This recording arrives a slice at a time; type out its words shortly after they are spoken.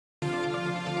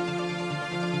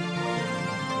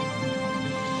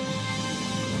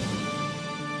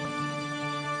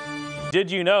Did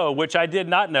you know, which I did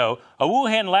not know, a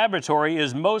Wuhan laboratory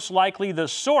is most likely the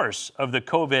source of the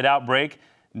COVID outbreak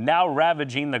now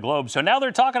ravaging the globe. So now they're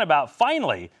talking about,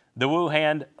 finally, the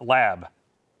Wuhan lab.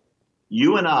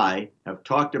 You and I have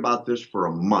talked about this for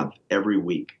a month every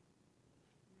week.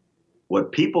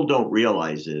 What people don't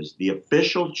realize is the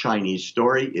official Chinese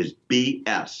story is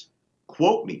BS.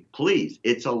 Quote me, please.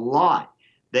 It's a lie.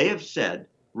 They have said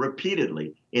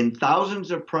repeatedly in thousands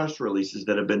of press releases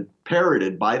that have been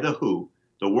parroted by the WHO,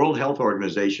 the World Health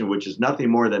Organization, which is nothing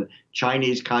more than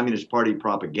Chinese Communist Party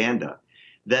propaganda,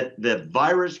 that the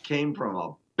virus came from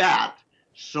a bat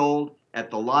sold at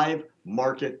the live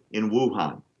market in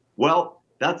Wuhan. Well,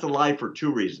 that's a lie for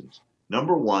two reasons.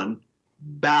 Number one,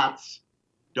 bats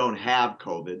don't have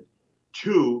COVID.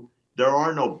 Two, there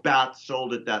are no bats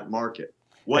sold at that market.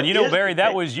 And you know, Barry,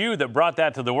 that was you that brought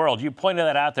that to the world. You pointed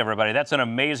that out to everybody. That's an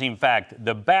amazing fact.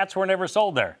 The bats were never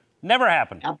sold there. Never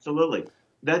happened. Absolutely.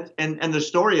 And the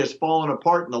story has fallen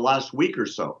apart in the last week or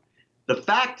so. The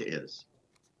fact is,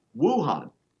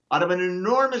 Wuhan, out of an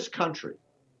enormous country,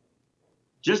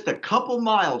 just a couple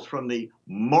miles from the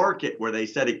market where they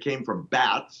said it came from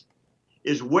bats,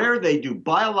 is where they do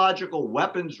biological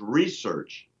weapons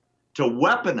research to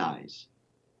weaponize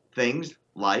things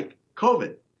like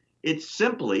COVID. It's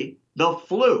simply the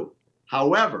flu.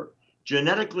 However,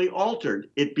 genetically altered,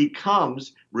 it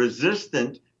becomes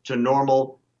resistant to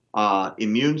normal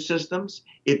immune systems.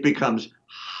 It becomes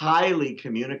highly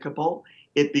communicable.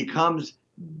 It becomes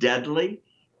deadly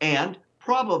and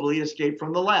probably escaped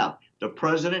from the lab. The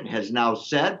president has now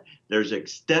said there's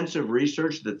extensive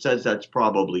research that says that's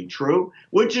probably true,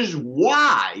 which is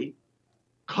why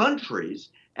countries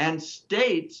and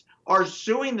states are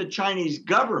suing the Chinese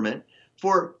government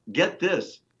for, get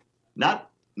this, not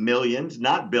millions,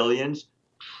 not billions,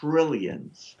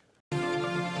 trillions.